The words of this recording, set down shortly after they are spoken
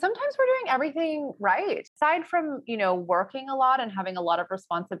Sometimes we're doing everything right. Aside from, working a lot and having a lot of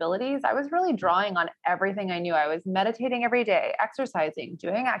responsibilities, I was really drawing on everything I knew. I was meditating every day, exercising,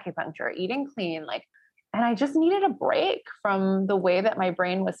 doing acupuncture, eating clean, and I just needed a break from the way that my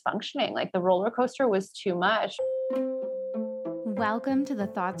brain was functioning. Like the roller coaster was too much. Welcome to the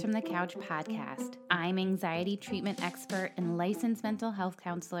Thoughts from the Couch podcast. I'm anxiety treatment expert and licensed mental health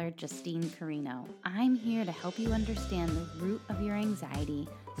counselor, Justine Carino. I'm here to help you understand the root of your anxiety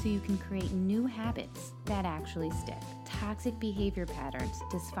so you can create new habits that actually stick. Toxic behavior patterns,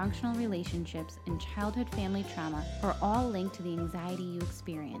 dysfunctional relationships, and childhood family trauma are all linked to the anxiety you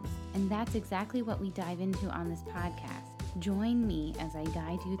experience. And that's exactly what we dive into on this podcast. Join me as I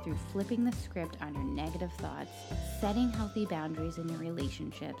guide you through flipping the script on your negative thoughts, setting healthy boundaries in your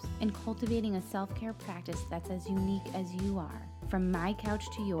relationships, and cultivating a self-care practice that's as unique as you are. From my couch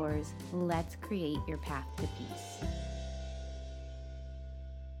to yours, let's create your path to peace.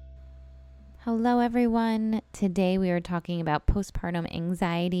 Hello, everyone. Today we are talking about postpartum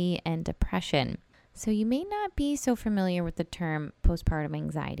anxiety and depression. So you may not be so familiar with the term postpartum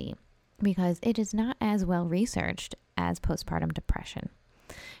anxiety, because it is not as well researched as postpartum depression.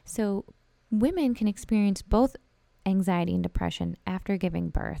 So women can experience both anxiety and depression after giving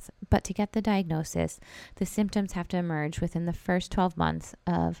birth, but to get the diagnosis, the symptoms have to emerge within the first 12 months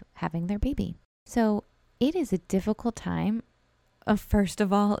of having their baby. So it is a difficult time, first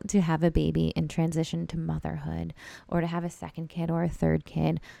of all, to have a baby and transition to motherhood, or to have a second kid or a third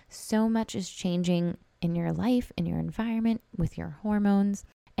kid. So much is changing in your life, in your environment, with your hormones.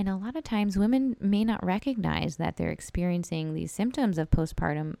 And a lot of times women may not recognize that they're experiencing these symptoms of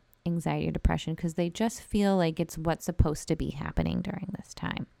postpartum anxiety or depression because they just feel like it's what's supposed to be happening during this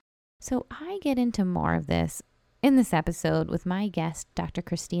time. So I get into more of this in this episode with my guest, Dr.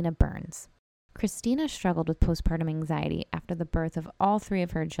 Christina Burns. Christina struggled with postpartum anxiety after the birth of all three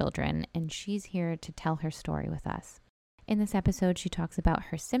of her children, and she's here to tell her story with us. In this episode, she talks about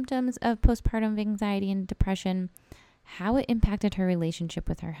her symptoms of postpartum anxiety and depression, how it impacted her relationship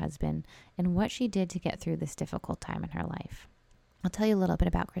with her husband, and what she did to get through this difficult time in her life. I'll tell you a little bit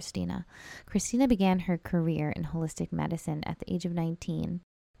about Christina. Christina began her career in holistic medicine at the age of 19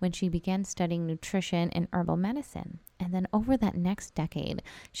 when she began studying nutrition and herbal medicine. And then over that next decade,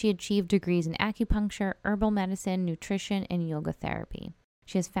 she achieved degrees in acupuncture, herbal medicine, nutrition, and yoga therapy.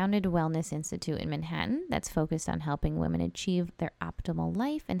 She has founded a wellness institute in Manhattan that's focused on helping women achieve their optimal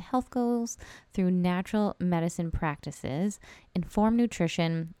life and health goals through natural medicine practices, informed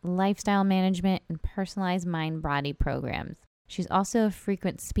nutrition, lifestyle management, and personalized mind-body programs. She's also a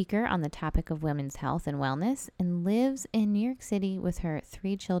frequent speaker on the topic of women's health and wellness and lives in New York City with her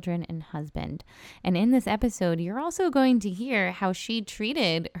 3 children and husband. And in this episode, you're also going to hear how she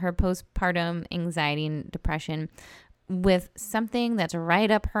treated her postpartum anxiety and depression with something that's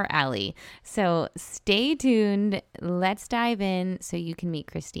right up her alley. So stay tuned. Let's dive in so you can meet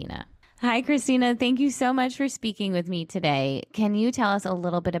Christina. Hi, Christina. Thank you so much for speaking with me today. Can you tell us a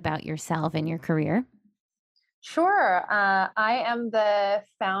little bit about yourself and your career? Sure. I am the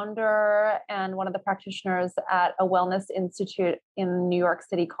founder and one of the practitioners at a wellness institute in New York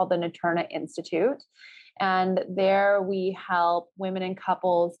City called the Naturna Institute. And there we help women and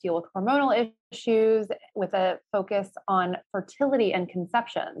couples deal with hormonal issues with a focus on fertility and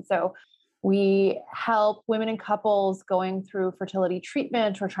conception. So we help women and couples going through fertility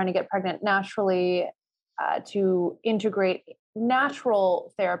treatment or trying to get pregnant naturally to integrate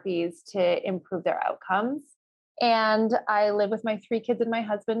natural therapies to improve their outcomes. And I live with my 3 kids and my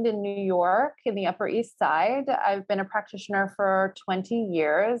husband in New York in the Upper East Side. I've been a practitioner for 20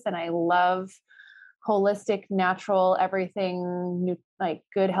 years and I love holistic, natural, everything, like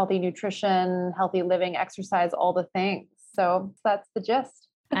good, healthy nutrition, healthy living, exercise, all the things. So that's the gist.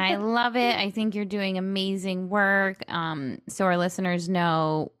 I love it. I think you're doing amazing work. So our listeners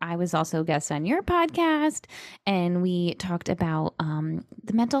know I was also a guest on your podcast, and we talked about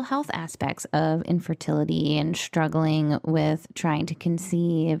the mental health aspects of infertility and struggling with trying to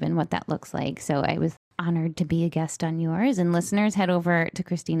conceive and what that looks like. So I was honored to be a guest on yours, and listeners, head over to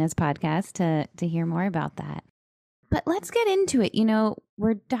Christina's podcast to hear more about that. But let's get into it.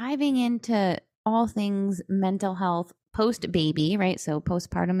 We're diving into all things mental health post-baby, right? So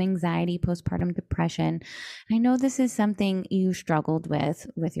postpartum anxiety, postpartum depression. I know this is something you struggled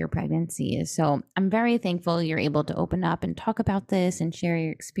with your pregnancy. So I'm very thankful you're able to open up and talk about this and share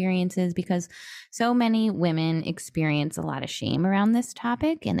your experiences, because so many women experience a lot of shame around this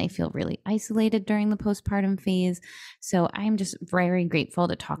topic and they feel really isolated during the postpartum phase. So I'm just very grateful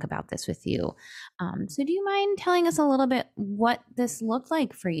to talk about this with you. So do you mind telling us a little bit what this looked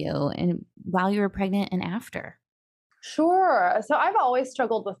like for you and while you were pregnant and after? Sure. So I've always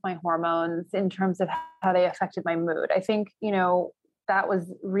struggled with my hormones in terms of how they affected my mood. I think, that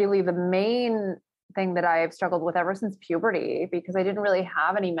was really the main thing that I've struggled with ever since puberty because I didn't really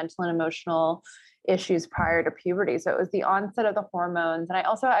have any mental and emotional issues prior to puberty. So it was the onset of the hormones. And I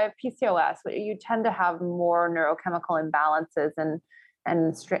have PCOS, but you tend to have more neurochemical imbalances and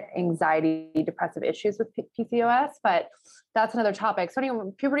anxiety, depressive issues with PCOS. But that's another topic. So anyway,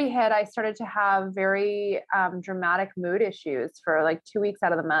 when puberty hit, I started to have very dramatic mood issues for like 2 weeks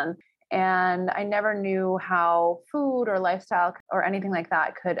out of the month. And I never knew how food or lifestyle or anything like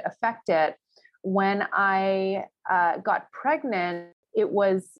that could affect it. When I got pregnant, it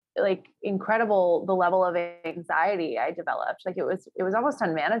was like incredible the level of anxiety I developed. Like it was almost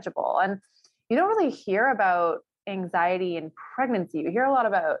unmanageable. And you don't really hear about anxiety in pregnancy. You hear a lot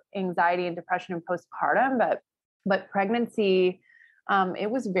about anxiety and depression in postpartum, but pregnancy, it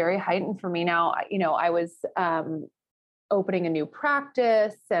was very heightened for me. Now, I was opening a new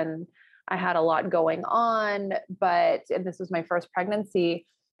practice and I had a lot going on, and this was my first pregnancy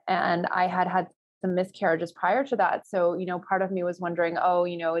and I had some miscarriages prior to that. So, part of me was wondering, oh,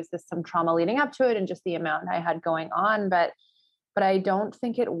 is this some trauma leading up to it and just the amount I had going on? But I don't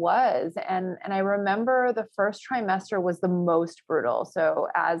think it was. And I remember the first trimester was the most brutal. So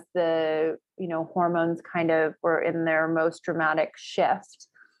as the, hormones kind of were in their most dramatic shift.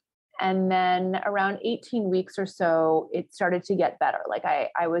 And then around 18 weeks or so, it started to get better. Like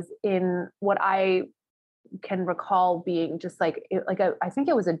I was in what I can recall being just I think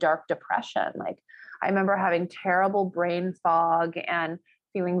it was a dark depression. Like I remember having terrible brain fog and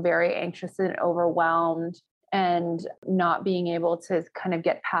feeling very anxious and overwhelmed and not being able to kind of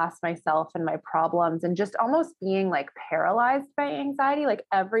get past myself and my problems and just almost being like paralyzed by anxiety. Like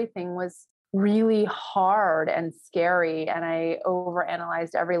everything was really hard and scary. And I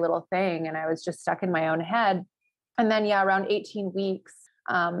overanalyzed every little thing and I was just stuck in my own head. And then, yeah, around 18 weeks,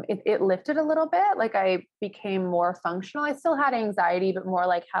 it lifted a little bit. Like I became more functional. I still had anxiety, but more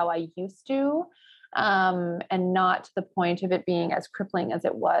like how I used to, and not to the point of it being as crippling as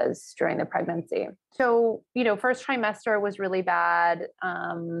it was during the pregnancy. So, first trimester was really bad.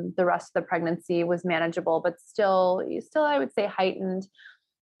 The rest of the pregnancy was manageable, but still, I would say heightened.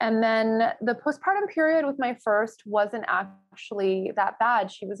 And then the postpartum period with my first wasn't actually that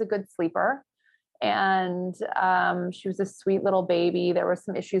bad. She was a good sleeper and she was a sweet little baby. There were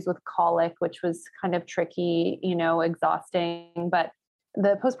some issues with colic, which was kind of tricky, exhausting, but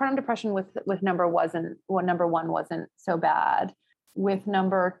the postpartum depression with number one wasn't so bad. With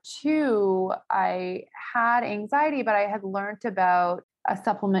number two, I had anxiety, but I had learned about a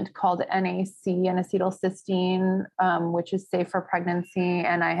supplement called NAC, N-acetylcysteine, which is safe for pregnancy.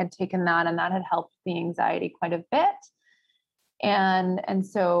 And I had taken that and that had helped the anxiety quite a bit. And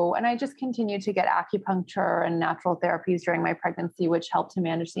I just continued to get acupuncture and natural therapies during my pregnancy, which helped to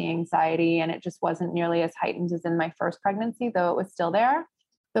manage the anxiety. And it just wasn't nearly as heightened as in my first pregnancy, though it was still there.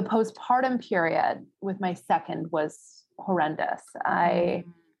 The postpartum period with my second was horrendous. I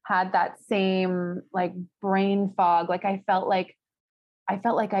had that same like brain fog. Like I felt like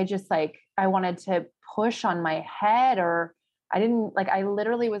I just I wanted to push on my head or I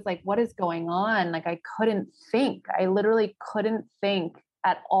literally was like, what is going on? Like I couldn't think. I literally couldn't think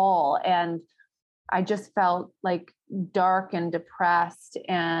at all. And I just felt like dark and depressed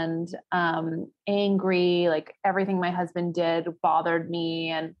and angry. Like everything my husband did bothered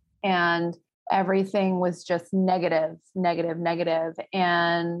me and everything was just negative, negative, negative.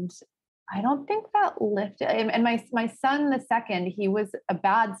 And I don't think that lifted. And my son, the second, he was a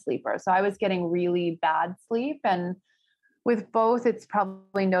bad sleeper. So I was getting really bad sleep. And with both, it's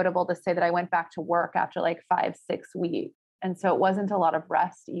probably notable to say that I went back to work after like 5-6 weeks. And so it wasn't a lot of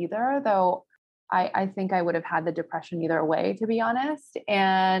rest either, though I think I would have had the depression either way, to be honest.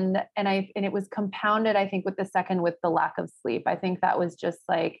 And it was compounded, I think, with the second with the lack of sleep. I think that was just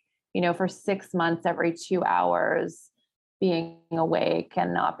like, for 6 months, every 2 hours, being awake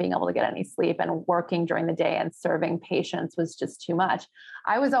and not being able to get any sleep and working during the day and serving patients was just too much.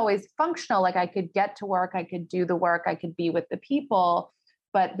 I was always functional. Like I could get to work, I could do the work, I could be with the people,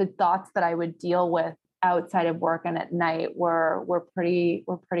 but the thoughts that I would deal with outside of work and at night were pretty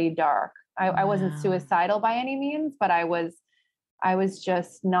dark. I wasn't suicidal by any means, but I was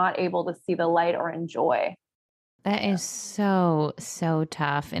just not able to see the light or enjoy. That is so, so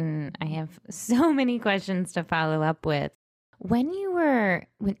tough. And I have so many questions to follow up with. When you were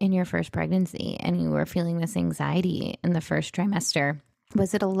in your first pregnancy and you were feeling this anxiety in the first trimester,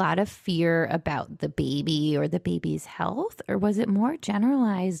 was it a lot of fear about the baby or the baby's health? Or was it more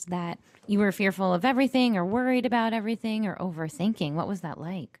generalized that you were fearful of everything or worried about everything or overthinking? What was that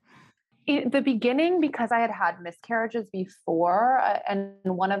like? In the beginning, because I had had miscarriages before, and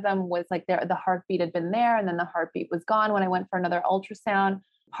one of them was like the heartbeat had been there, and then the heartbeat was gone when I went for another ultrasound.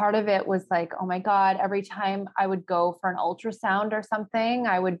 Part of it was like, oh my God, every time I would go for an ultrasound or something,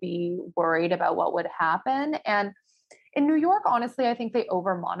 I would be worried about what would happen. And in New York, honestly, I think they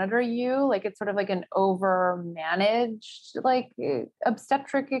over monitor you. Like it's sort of like an over managed like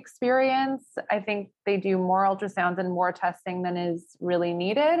obstetric experience. I think they do more ultrasounds and more testing than is really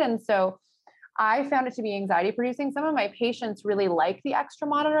needed. And so I found it to be anxiety producing. Some of my patients really like the extra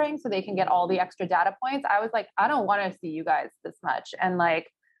monitoring so they can get all the extra data points. I was like, I don't want to see you guys this much and like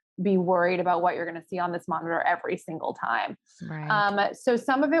be worried about what you're going to see on this monitor every single time. Right. So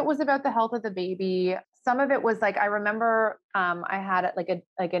some of it was about the health of the baby. Some of it was like, I remember I had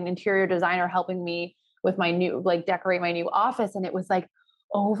like an interior designer helping me with my new, like decorate my new office. And it was like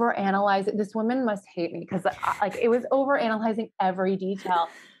over analyzing. This woman must hate me because like it was over analyzing every detail.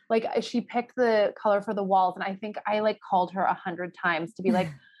 Like she picked the color for the walls. And I think I like called her 100 times to be like,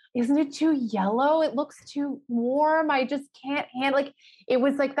 isn't it too yellow? It looks too warm. I just can't handle like, it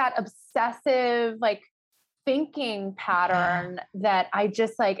was like that obsessive, like thinking pattern that I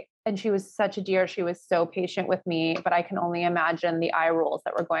just like, and she was such a dear. She was so patient with me, but I can only imagine the eye rolls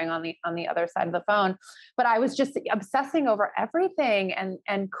that were going on the other side of the phone. But I was just obsessing over everything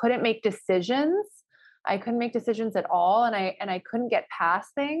and couldn't make decisions. I couldn't make decisions at all. And I couldn't get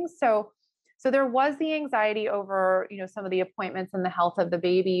past things. So there was the anxiety over, some of the appointments and the health of the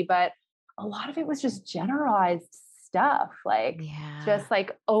baby, but a lot of it was just generalized stuff, like Yeah. just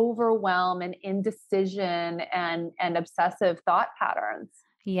like overwhelm and indecision and obsessive thought patterns.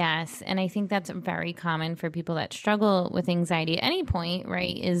 Yes. And I think that's very common for people that struggle with anxiety at any point,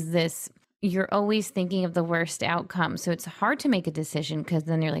 right? Is this you're always thinking of the worst outcome. So it's hard to make a decision because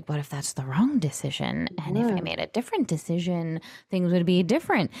then you're like, what if that's the wrong decision? And if I made a different decision, things would be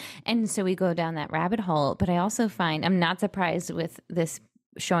different. And so we go down that rabbit hole. But I also find I'm not surprised with this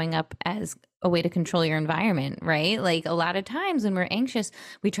showing up as a way to control your environment, right? Like a lot of times when we're anxious,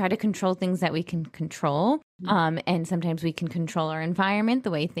 we try to control things that we can control. And sometimes we can control our environment, the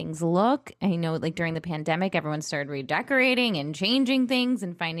way things look. I know like during the pandemic, everyone started redecorating and changing things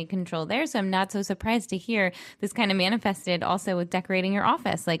and finding control there. So I'm not so surprised to hear this kind of manifested also with decorating your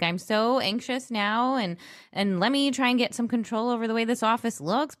office. Like I'm so anxious now and let me try and get some control over the way this office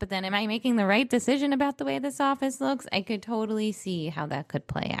looks. But then am I making the right decision about the way this office looks? I could totally see how that could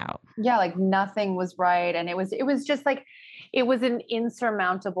play out. Yeah, like nothing was right. And it was just like, it was an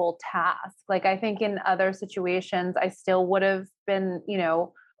insurmountable task. Like I think in other situations, I still would have been,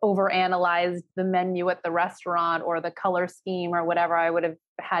 overanalyzed the menu at the restaurant or the color scheme or whatever. I would have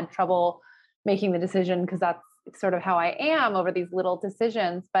had trouble making the decision because that's sort of how I am over these little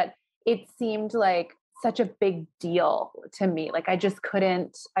decisions. But it seemed like such a big deal to me. Like I Move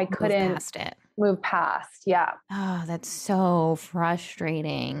couldn't past it. move past. Yeah. Oh, that's so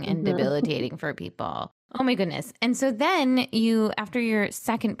frustrating and Mhm. debilitating for people. Oh my goodness. And so then you, after your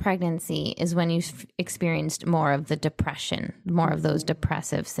second pregnancy, is when you experienced more of the depression, more of those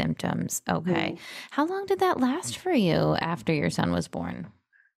depressive symptoms. Okay. Mhm. How long did that last for you after your son was born?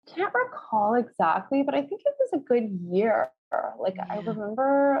 Can't recall exactly, but I think it was a good year. Like I Yeah.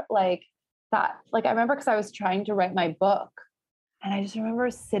 remember like that, like I remember because I was trying to write my book and I just remember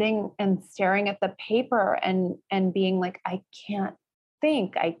sitting and staring at the paper and being like, I can't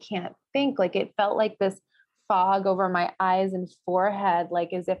think. Like it felt like this fog over my eyes and forehead,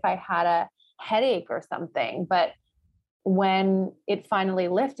 like as if I had a headache or something. But when it finally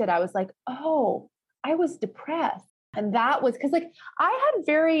lifted, I was like, oh, I was depressed. And that was because, like, I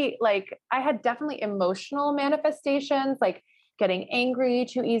had definitely emotional manifestations, like getting angry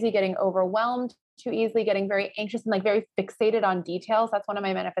too easy, getting overwhelmed too easily, getting very anxious and like very fixated on details. That's one of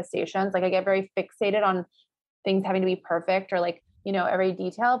my manifestations. Like, I get very fixated on things having to be perfect or like, every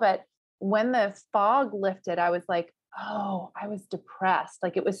detail. But when the fog lifted, I was like, oh, I was depressed.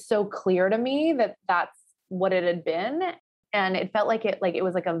 Like, it was so clear to me that that's what it had been. And it felt like it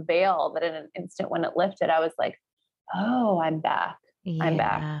was like a veil that in an instant when it lifted, I was like, oh, I'm back. I'm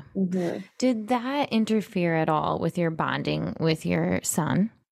back. Yeah. Mhm. Did that interfere at all with your bonding with your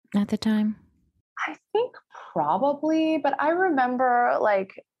son at the time? I think probably, but I remember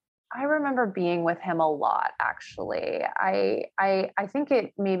being with him a lot actually. I think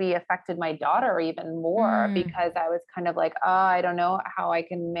it maybe affected my daughter even more Mm, because I was kind of like, oh, I don't know how I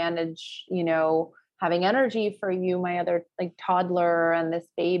can manage, having energy for you, my other like toddler and this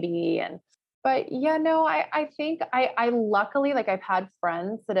baby. And but yeah, no, I think I luckily like I've had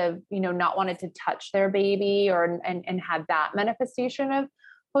friends that have, not wanted to touch their baby or and had that manifestation of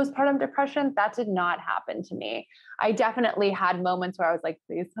postpartum depression, that did not happen to me. I definitely had moments where I was like,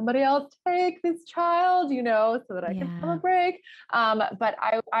 please somebody else take this child, so that I can have a Yeah. break. But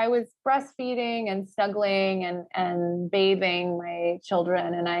I was breastfeeding and snuggling and bathing my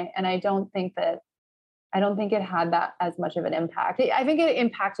children. And I don't think it had that as much of an impact. I think it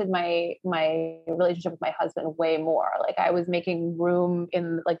impacted my relationship with my husband way more. Like I was making room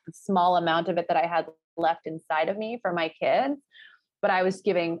in like the small amount of it that I had left inside of me for my kids, but I was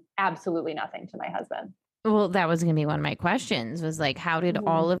giving absolutely nothing to my husband. Well, that was going to be one of my questions was like, how did Mm-hmm.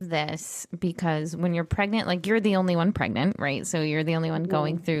 all of this, because when you're pregnant, like you're the only one pregnant, right? So you're the only one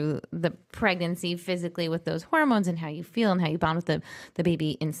going Mm-hmm. through the pregnancy physically with those hormones and how you feel and how you bond with the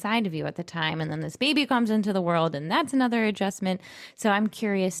baby inside of you at the time. And then this baby comes into the world and that's another adjustment. So I'm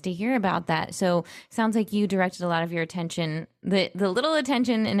curious to hear about that. So sounds like you directed a lot of your attention, the little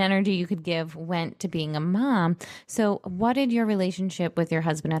attention and energy you could give went to being a mom. So what did your relationship with your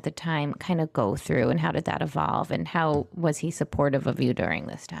husband at the time kind of go through, and how did that evolve, and how was he supportive of you during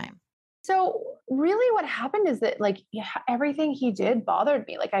this time? So really what happened is that like yeah, everything he did bothered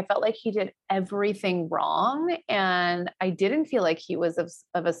me. Like I felt like he did everything wrong and I didn't feel like he was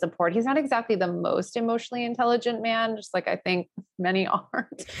of a support. He's not exactly the most emotionally intelligent man, just like I think many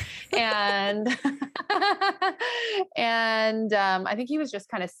aren't. And I think he was just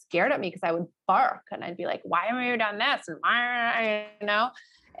kind of scared of me because I would bark and I'd be like, why have you done this? And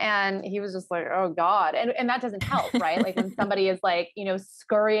and he was just like, oh God. And that doesn't help, right? Like when somebody is like,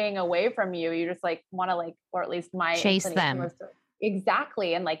 scurrying away from you, you just like want to like, or at least my Chase inclination them. was to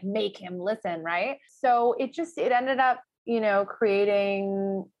exactly. And like make him listen. Right. So it ended up,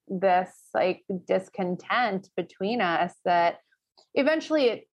 creating this like discontent between us that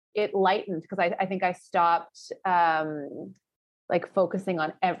eventually it lightened because I think I stopped like focusing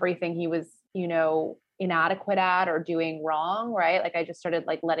on everything he was, inadequate at or doing wrong, right? Like I just started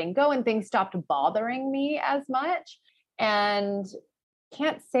like letting go and things stopped bothering me as much. And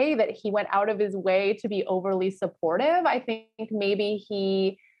can't say that he went out of his way to be overly supportive. I think maybe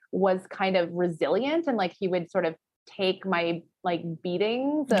he was kind of resilient and like he would sort of take my like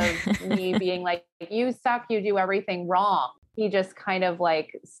beatings of me being like, you suck, you do everything wrong. He just kind of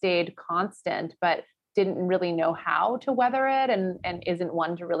like stayed constant, but didn't really know how to weather it and isn't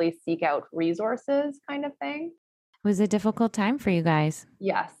one to really seek out resources kind of thing. It was a difficult time for you guys.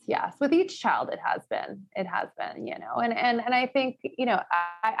 Yes, yes. With each child, it has been, and I think,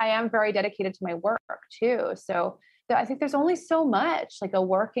 I am very dedicated to my work too. So I think there's only so much like a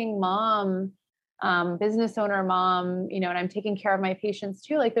working mom, business owner mom, and I'm taking care of my patients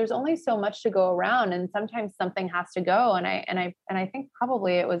too. Like there's only so much to go around and sometimes something has to go. And I think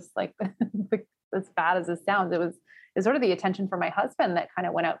probably it was like as bad as it sounds, it's sort of the attention for my husband that kind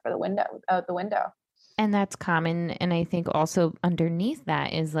of went out the window. And that's common. And I think also underneath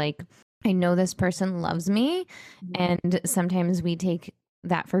that is like, I know this person loves me. Mhm. And sometimes we take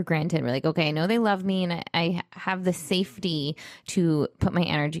that for granted. We're like, okay, I know they love me and I have the safety to put my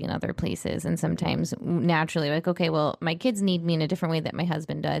energy in other places. And sometimes naturally, like, okay, well, my kids need me in a different way that my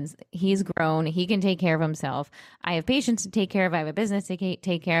husband does. He's grown, he can take care of himself. I have patients to take care of, I have a business to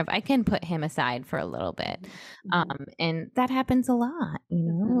take care of. I can put him aside for a little bit. Mhm. And that happens a lot,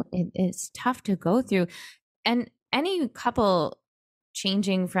 Mhm. it's tough to go through. And any couple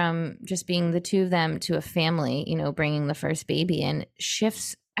changing from just being the two of them to a family, bringing the first baby in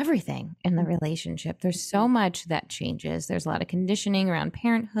shifts everything in the relationship. There's so much that changes. There's a lot of conditioning around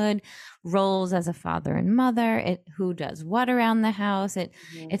parenthood, roles as a father and mother, who does what around the house. Mhm.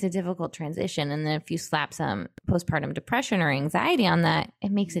 It's a difficult transition. And then if you slap some postpartum depression or anxiety on that,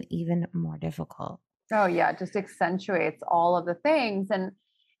 it makes it even more difficult. Oh yeah, it just accentuates all of the things. And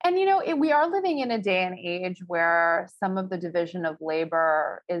we are living in a day and age where some of the division of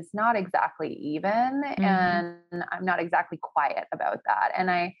labor is not exactly even, Hmm. and I'm not exactly quiet about that.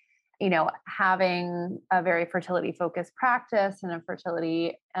 And having a very fertility focused practice and a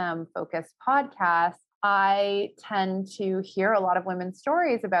fertility focused podcast, I tend to hear a lot of women's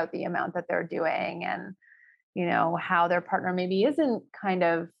stories about the amount that they're doing and how their partner maybe isn't kind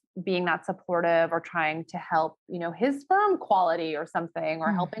of being that supportive or trying to help, his sperm quality or something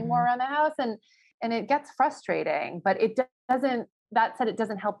or helping more Hmm. around the house. And it gets frustrating, but doesn't, that said, it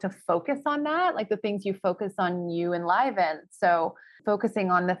doesn't help to focus on that. Like the things you focus on, you enliven. So focusing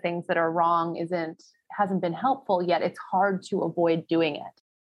on the things that are wrong hasn't been helpful yet. It's hard to avoid doing it.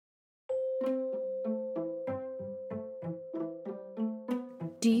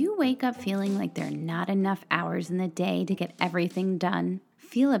 Do you wake up feeling like there are not enough hours in the day to get everything done?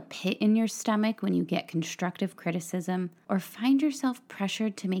 Feel a pit in your stomach when you get constructive criticism? Or find yourself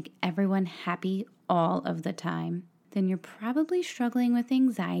pressured to make everyone happy all of the time? then you're probably struggling with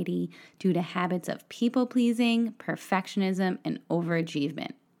anxiety due to habits of people-pleasing, perfectionism, and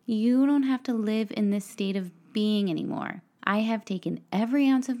overachievement. You don't have to live in this state of being anymore. I have taken every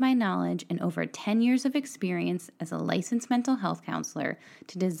ounce of my knowledge and over 10 years of experience as a licensed mental health counselor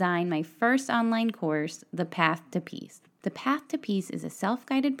to design my first online course, The Path to Peace. The Path to Peace is a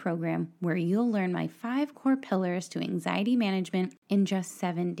self-guided program where you'll learn my 5 core pillars to anxiety management in just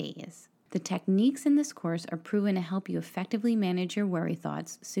 7 days. The techniques in this course are proven to help you effectively manage your worry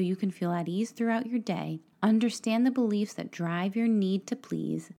thoughts so you can feel at ease throughout your day, understand the beliefs that drive your need to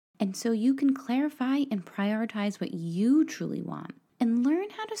please, and so you can clarify and prioritize what you truly want, and learn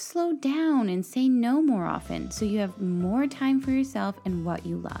how to slow down and say no more often so you have more time for yourself and what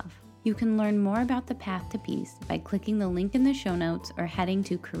you love. You can learn more about the Path to Peace by clicking the link in the show notes or heading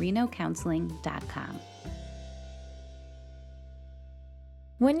to carinocounseling.com.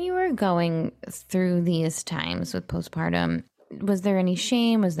 When you were going through these times with postpartum, was there any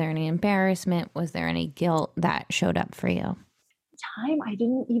shame? Was there any embarrassment? Was there any guilt that showed up for you? Time I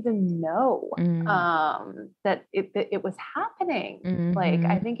didn't even know that it was happening. Like,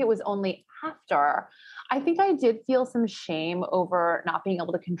 I think it was only after. I think I did feel some shame over not being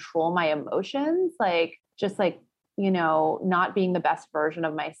able to control my emotions, like just like, not being the best version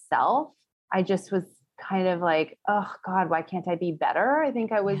of myself. I just was kind of like, oh God, why can't I be better? I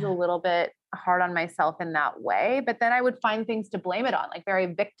think I was a little bit hard on myself in that way, but then I would find things to blame it on, like very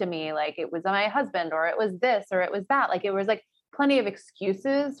victim-y, like it was my husband, or it was this, or it was that. Like it was like plenty of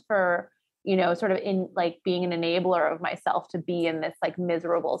excuses for, sort of in like being an enabler of myself to be in this like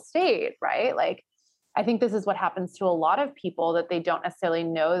miserable state, right? Like, I think this is what happens to a lot of people, that they don't necessarily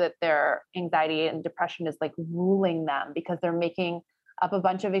know that their anxiety and depression is like ruling them, because they're making up a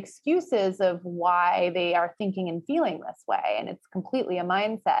bunch of excuses of why they are thinking and feeling this way. And it's completely a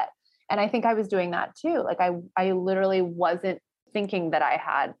mindset. And I think I was doing that too. Like I literally wasn't thinking that I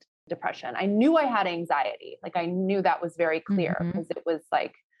had depression. I knew I had anxiety. Like I knew that was very clear because it was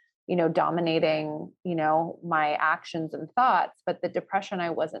like, dominating, my actions and thoughts, but the depression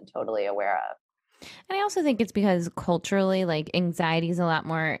I wasn't totally aware of. And I also think it's because culturally, like anxiety is a lot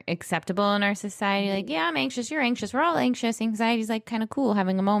more acceptable in our society. Like, yeah, I'm anxious. You're anxious. We're all anxious. Anxiety is like kind of cool,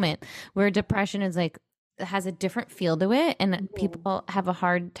 having a moment. Where depression is like, has a different feel to it. And people have a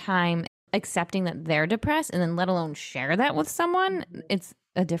hard time accepting that they're depressed, and then let alone share that with someone. It's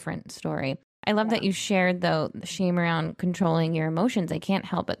a different story. I love that you shared, though, the shame around controlling your emotions. I can't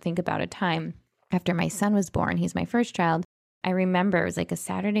help but think about a time after my son was born. He's my first child. I remember it was like a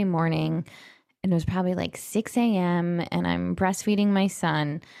Saturday morning, and it was probably like 6 a.m. and I'm breastfeeding my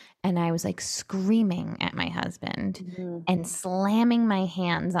son, and I was like screaming at my husband and slamming my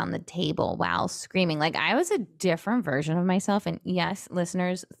hands on the table while screaming. Like I was a different version of myself. And yes,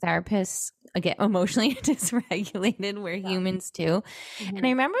 listeners, therapists get emotionally dysregulated. We're humans too. And I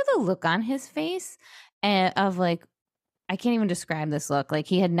remember the look on his face of like, I can't even describe this look. Like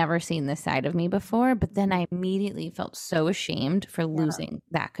he had never seen this side of me before, but then I immediately felt so ashamed for losing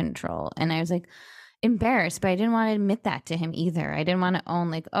that control. And I was like embarrassed, but I didn't want to admit that to him either. I didn't want to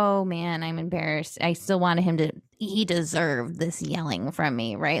own like, oh man, I'm embarrassed. I still wanted him to, he deserved this yelling from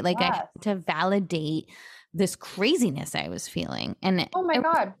me, right? Like I had to validate this craziness I was feeling. And oh my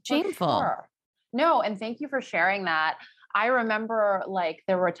God, shameful. Sure. No, and thank you for sharing that. I remember like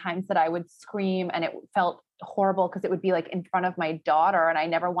there were times that I would scream and it felt horrible because it would be like in front of my daughter, and I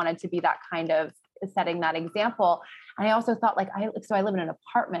never wanted to be that kind of setting that example. And I also thought like I live in an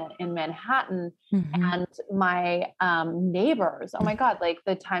apartment in Manhattan, and my neighbors, oh my God, like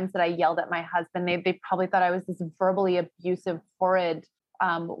the times that I yelled at my husband, they probably thought I was this verbally abusive, horrid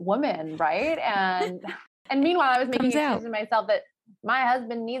woman, right? And meanwhile, I was making excuses to myself that my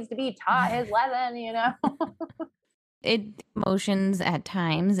husband needs to be taught his lesson, Emotions at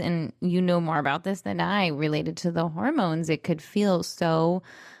times, and you know more about this than I, related to the hormones, it could feel so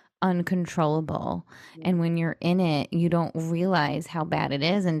uncontrollable. And when you're in it, you don't realize how bad it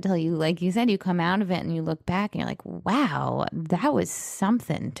is until you, like you said, you come out of it and you look back and you're like, wow, that was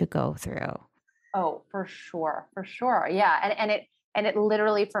something to go through. Oh, for sure. For sure. Yeah. And it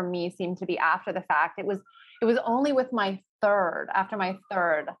literally for me seemed to be after the fact. It was only with after my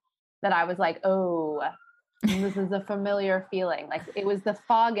third that I was like, oh, this is a familiar feeling. Like it was the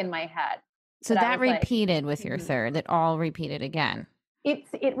fog in my head. So that repeated with your third, it all repeated again.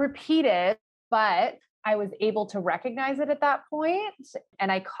 It repeated, but I was able to recognize it at that point,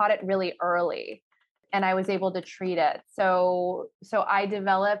 and I caught it really early, and I was able to treat it. So I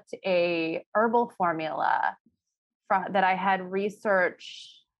developed a herbal formula that I had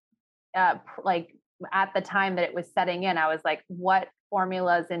researched, like at the time that it was setting in. I was like, what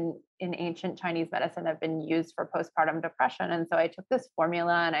formulas in ancient Chinese medicine have been used for postpartum depression. And so I took this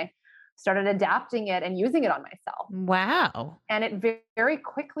formula and I started adapting it and using it on myself. Wow. And it very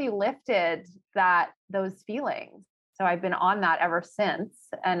quickly lifted those feelings. So I've been on that ever since.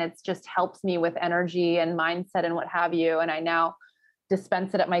 And it's just helps me with energy and mindset and what have you. And I now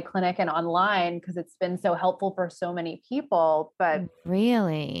dispense it at my clinic and online because it's been so helpful for so many people. But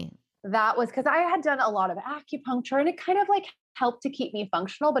Really? that was because I had done a lot of acupuncture and it kind of like helped to keep me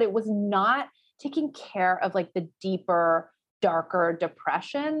functional, but it was not taking care of like the deeper, darker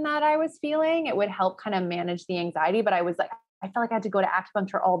depression that I was feeling. It would help kind of manage the anxiety, but I was like, I felt like I had to go to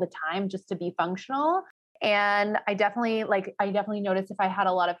acupuncture all the time just to be functional. And I definitely noticed if I had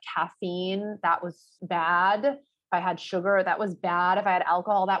a lot of caffeine, that was bad. If I had sugar, that was bad. If I had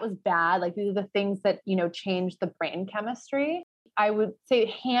alcohol, that was bad. Like these are the things that, change the brain chemistry. I would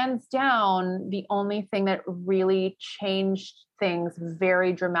say hands down, the only thing that really changed things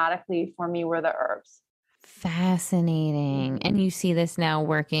very dramatically for me were the herbs. Fascinating. And you see this now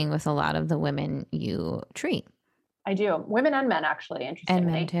working with a lot of the women you treat. I do. Women and men, actually, interestingly.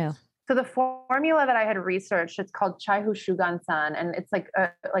 And men too. So the formula that I had researched, it's called Chai Hu Shugan San, and it's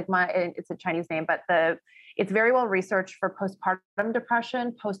it's a Chinese name, but it's very well researched for postpartum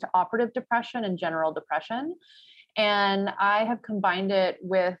depression, post-operative depression, and general depression. And I have combined it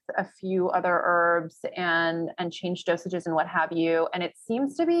with a few other herbs and changed dosages and what have you. And it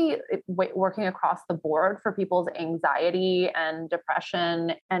seems to be working across the board for people's anxiety and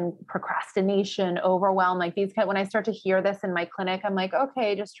depression and procrastination, overwhelm. Like when I start to hear this in my clinic, I'm like,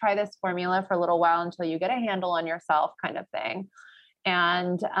 okay, just try this formula for a little while until you get a handle on yourself, kind of thing.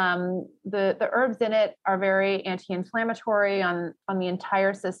 And the herbs in it are very anti-inflammatory on the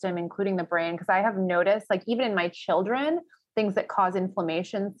entire system, including the brain. Because I have noticed, like even in my children, things that cause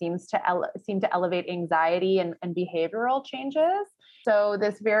inflammation seem to elevate anxiety and behavioral changes. So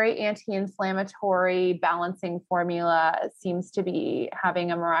this very anti-inflammatory balancing formula seems to be having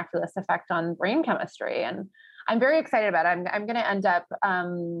a miraculous effect on brain chemistry. And I'm very excited about it. I'm going to end up,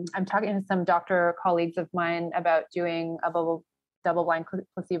 I'm talking to some doctor colleagues of mine about doing a double-blind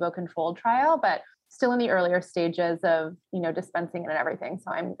placebo-controlled trial, but still in the earlier stages of, dispensing it and everything.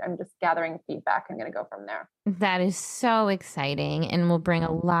 So I'm just gathering feedback and going to go from there. That is so exciting and will bring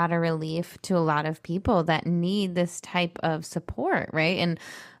a lot of relief to a lot of people that need this type of support, right? And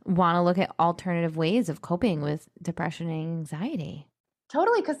want to look at alternative ways of coping with depression and anxiety.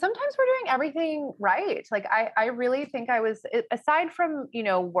 Totally. Because sometimes we're doing everything right. Like I really think I was, aside from,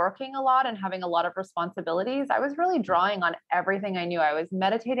 working a lot and having a lot of responsibilities, I was really drawing on everything I knew. I was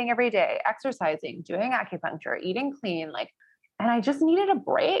meditating every day, exercising, doing acupuncture, eating clean, and I just needed a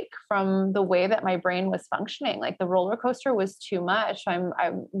break from the way that my brain was functioning. Like the roller coaster was too much. I'm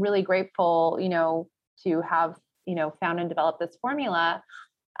really grateful, to have, found and developed this formula.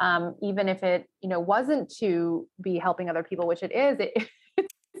 Even if it, wasn't to be helping other people, which it is,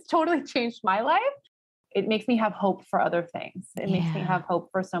 it's totally changed my life. It makes me have hope for other things. It makes me have hope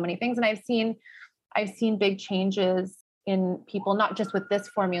for so many things. And I've seen big changes in people, not just with this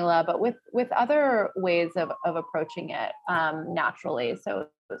formula, but with other ways of approaching it naturally. So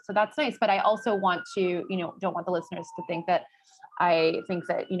that's nice. But I also want to, don't want the listeners to think that I think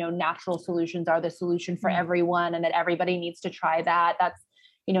that, natural solutions are the solution for everyone and that everybody needs to try that. That's,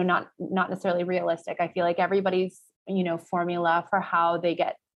 not necessarily realistic. I feel like everybody's, formula for how they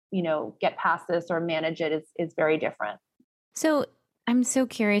get past this or manage it is very different. So I'm so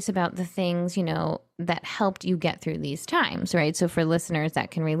curious about the things, that helped you get through these times, right? So for listeners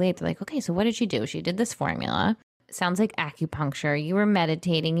that can relate, they're like, okay, so what did she do? She did this formula. Sounds like acupuncture. You were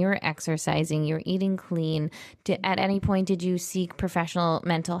meditating, you were exercising, you were eating clean. At any point, did you seek professional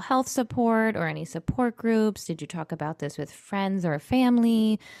mental health support or any support groups? Did you talk about this with friends or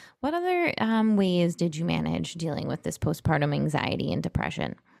family? What other ways did you manage dealing with this postpartum anxiety and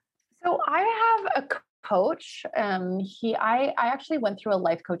depression? So I have a coach. I actually went through a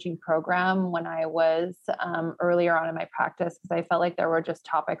life coaching program when I was earlier on in my practice because I felt like there were just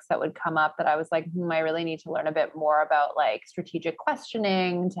topics that would come up that I was like, I really need to learn a bit more about like strategic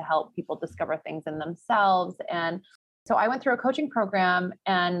questioning to help people discover things in themselves. And so I went through a coaching program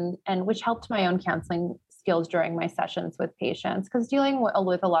and which helped my own counseling skills during my sessions with patients because dealing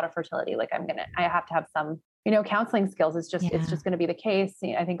with a lot of fertility, like I have to have some counseling skills. It's just going to be the case.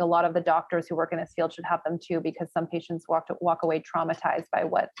 I think a lot of the doctors who work in this field should have them too, because some patients walk away traumatized by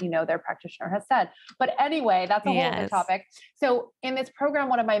what, their practitioner has said. But anyway, that's a whole other topic. So in this program,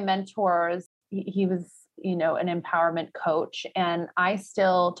 one of my mentors, he was, an empowerment coach, and I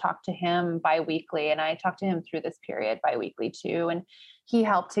still talk to him biweekly, and I talk to him through this period biweekly too. And he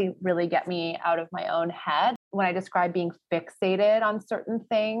helped to really get me out of my own head. when I describe being fixated on certain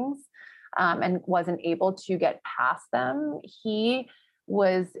things and wasn't able to get past them, he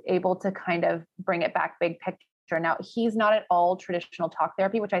was able to kind of bring it back big picture. Now, he's not at all traditional talk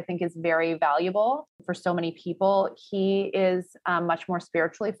therapy, which I think is very valuable for so many people. He is much more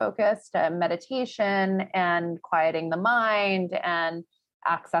spiritually focused, meditation and quieting the mind and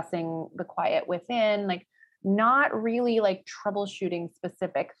accessing the quiet within, like not really like troubleshooting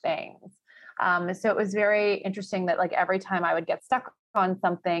specific things. So it was very interesting that like every time I would get stuck on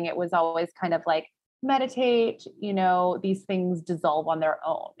something, it was always kind of like, meditate, these things dissolve on their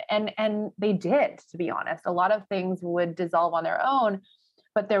own. And they did, to be honest. A lot of things would dissolve on their own,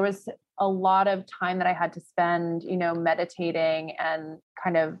 but there was a lot of time that I had to spend, meditating and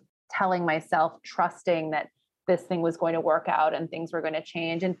kind of telling myself, trusting that this thing was going to work out and things were going to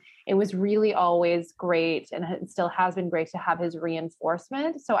change. And it was really always great, and it still has been great to have his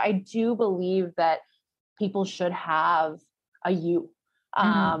reinforcement. So I do believe that people should have a you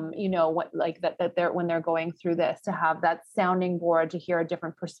what like that they're when they're going through this, to have that sounding board, to hear a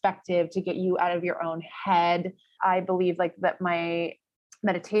different perspective, to get you out of your own head. I believe like that my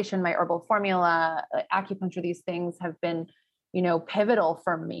meditation, my herbal formula, acupuncture, these things have been, pivotal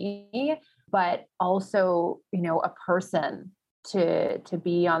for me, but also, a person to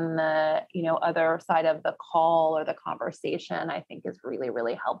be on the, other side of the call or the conversation, I think is really,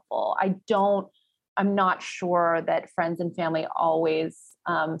 really helpful. I'm not sure that friends and family always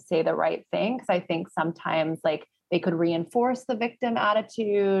say the right thing, because I think sometimes like they could reinforce the victim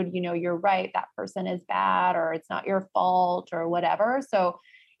attitude. You're right, that person is bad, or it's not your fault, or whatever. So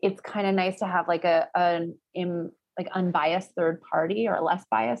it's kind of nice to have like an unbiased third party, or a less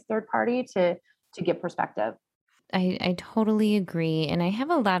biased third party to give perspective. I totally agree. And I have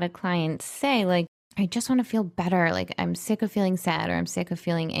a lot of clients say like, I just want to feel better. Like I'm sick of feeling sad, or I'm sick of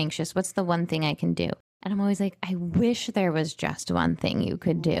feeling anxious. What's the one thing I can do? And I'm always like, I wish there was just one thing you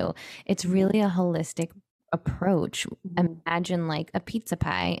could do. It's really a holistic approach. Imagine like a pizza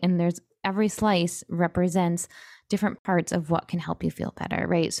pie, and there's every slice represents different parts of what can help you feel better,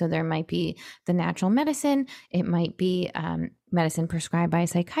 right? So there might be the natural medicine. It might be medicine prescribed by a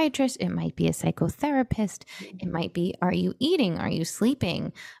psychiatrist. It might be a psychotherapist. It might be, are you eating? Are you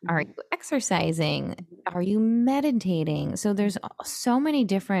sleeping? Are you exercising? Are you meditating? So there's so many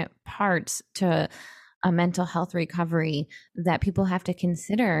different parts to a mental health recovery that people have to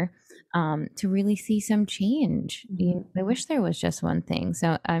consider to really see some change. I wish there was just one thing.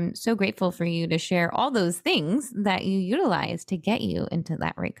 So I'm so grateful for you to share all those things that you utilize to get you into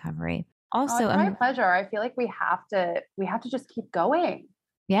that recovery. Also, it's my pleasure. I feel like we have to just keep going.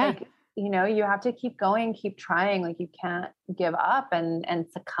 Yeah. Like, you have to keep going, keep trying. Like you can't give up and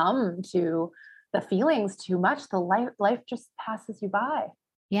succumb to the feelings too much. The life just passes you by.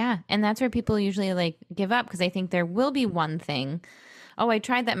 Yeah. And that's where people usually like give up, because they think there will be one thing. Oh, I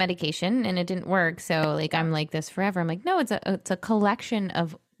tried that medication and it didn't work, so like I'm like this forever. I'm like, no, it's a collection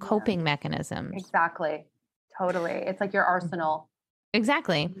of coping mechanisms. Exactly. Totally. It's like your arsenal.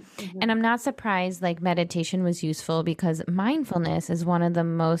 Exactly. And I'm not surprised like meditation was useful, because mindfulness is one of the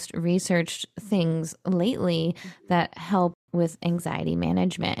most researched things lately that help with anxiety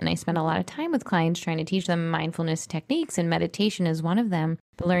management. And I spend a lot of time with clients trying to teach them mindfulness techniques, and meditation is one of them.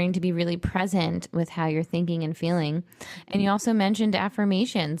 But learning to be really present with how you're thinking and feeling. And you also mentioned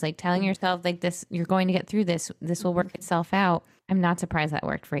affirmations, like telling yourself like this, you're going to get through this. This will work itself out. I'm not surprised that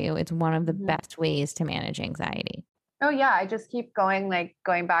worked for you. It's one of the best ways to manage anxiety. Oh yeah. I just keep going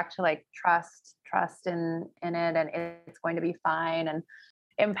back to like trust in it, and it's going to be fine. And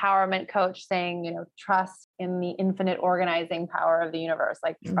empowerment coach saying, trust in the infinite organizing power of the universe.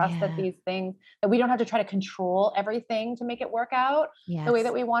 Like trust that these things, that we don't have to try to control everything to make it work out the way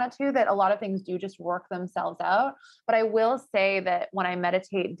that we want it to, that a lot of things do just work themselves out. But I will say that when I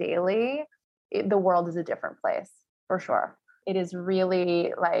meditate daily, the world is a different place for sure. It is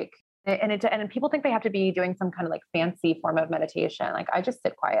really like, and people think they have to be doing some kind of like fancy form of meditation. Like I just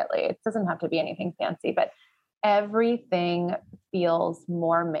sit quietly. It doesn't have to be anything fancy, but everything feels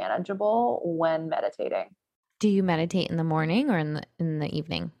more manageable when meditating. Do you meditate in the morning or in the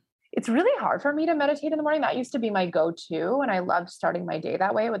evening? It's really hard for me to meditate in the morning. That used to be my go-to, and I loved starting my day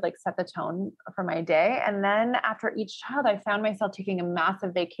that way. It would like set the tone for my day. And then after each child, I found myself taking a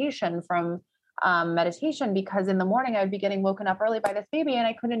massive vacation from meditation, because in the morning I would be getting woken up early by this baby and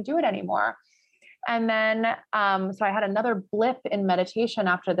I couldn't do it anymore. And then, so I had another blip in meditation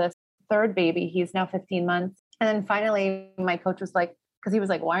after this third baby. He's now 15 months. And then finally my coach was like, because he was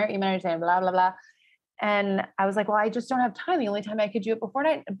like, why aren't you meditating? Blah, blah, blah. And I was like, well, I just don't have time. The only time I could do it before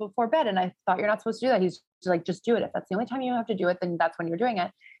bed. And I thought, you're not supposed to do that. He's like, just do it. If that's the only time you have to do it, then that's when you're doing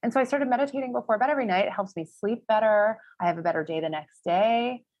it. And so I started meditating before bed every night. It helps me sleep better. I have a better day the next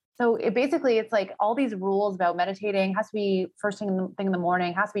day. So it's like all these rules about meditating has to be first thing in the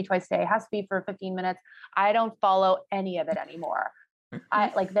morning, has to be twice a day, has to be for 15 minutes. I don't follow any of it anymore.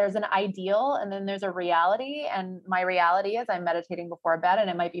 There's an ideal and then there's a reality. And my reality is I'm meditating before bed, and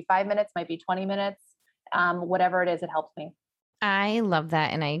it might be 5 minutes, might be 20 minutes. Whatever it is, it helps me. I love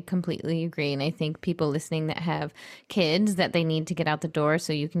that. And I completely agree. And I think people listening that have kids that they need to get out the door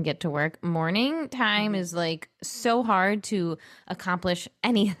so you can get to work. Morning time is like so hard to accomplish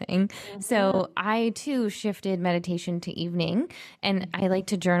anything. So I too shifted meditation to evening, and I like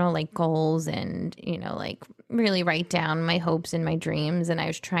to journal like goals and, like really write down my hopes and my dreams. And I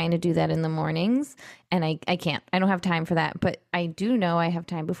was trying to do that in the mornings, and I can't. I don't have time for that, but I do know I have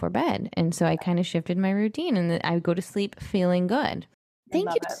time before bed. And so I kind of shifted my routine, and I go to sleep feeling good.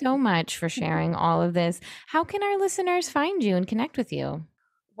 Thank you so much for sharing all of this. How can our listeners find you and connect with you?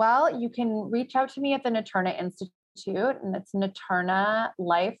 Well, you can reach out to me at the Naterna Institute, and it's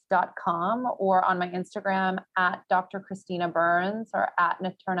naternalife.com, or on my Instagram at Dr. Christina Burns or at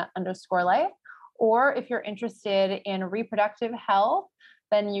Naterna_life. Or if you're interested in reproductive health,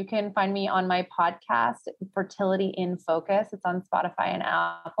 then you can find me on my podcast, Fertility in Focus. It's on Spotify and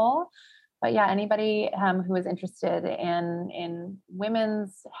Apple. But yeah, anybody who is interested in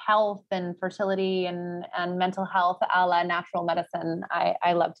women's health and fertility and mental health a la natural medicine,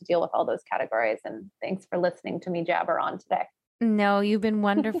 I love to deal with all those categories. And thanks for listening to me jabber on today. No, you've been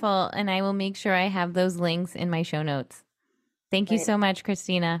wonderful. And I will make sure I have those links in my show notes. Thank you so much,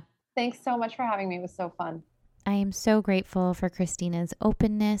 Christina. Thanks so much for having me. It was so fun. I am so grateful for Christina's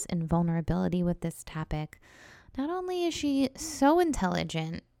openness and vulnerability with this topic. Not only is she so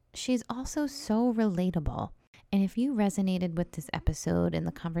intelligent, she's also so relatable. And if you resonated with this episode and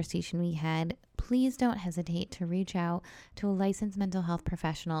the conversation we had, please don't hesitate to reach out to a licensed mental health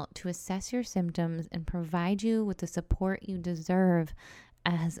professional to assess your symptoms and provide you with the support you deserve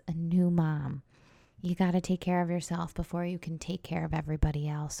as a new mom. You got to take care of yourself before you can take care of everybody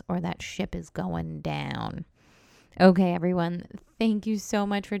else, or that ship is going down. Okay, everyone, thank you so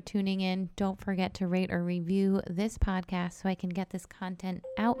much for tuning in. Don't forget to rate or review this podcast so I can get this content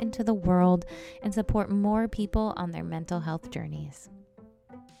out into the world and support more people on their mental health journeys.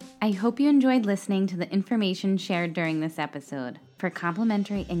 I hope you enjoyed listening to the information shared during this episode. For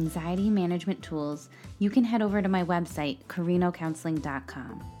complimentary anxiety management tools, you can head over to my website,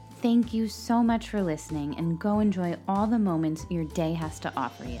 carinocounseling.com. Thank you so much for listening, and go enjoy all the moments your day has to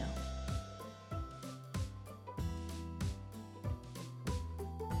offer you.